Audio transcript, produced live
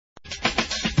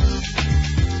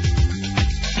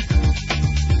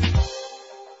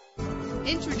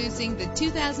Introducing the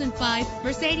 2005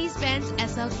 Mercedes-Benz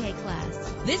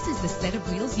SLK-Class. This is the set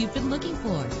of wheels you've been looking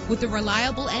for, with a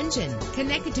reliable engine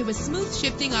connected to a smooth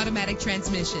shifting automatic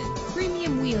transmission.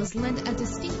 Premium wheels lend a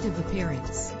distinctive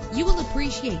appearance. You will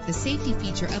appreciate the safety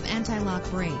feature of anti-lock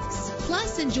brakes.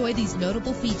 Plus, enjoy these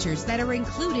notable features that are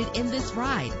included in this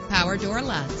ride: power door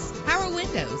locks, power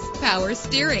windows, power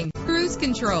steering, cruise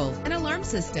control, an alarm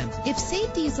system. If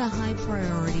safety is a high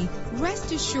priority,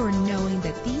 rest assured knowing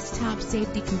that these top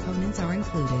safety components are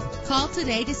included. Call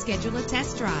today to schedule a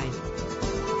test drive.